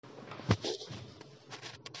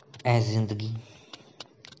ऐ जिंदगी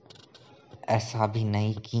ऐसा भी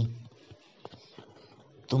नहीं कि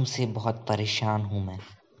तुमसे बहुत परेशान हूं मैं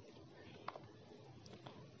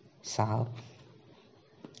साहब।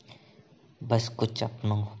 बस कुछ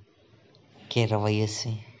अपनों के रवैये से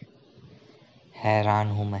हैरान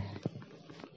हूं मैं।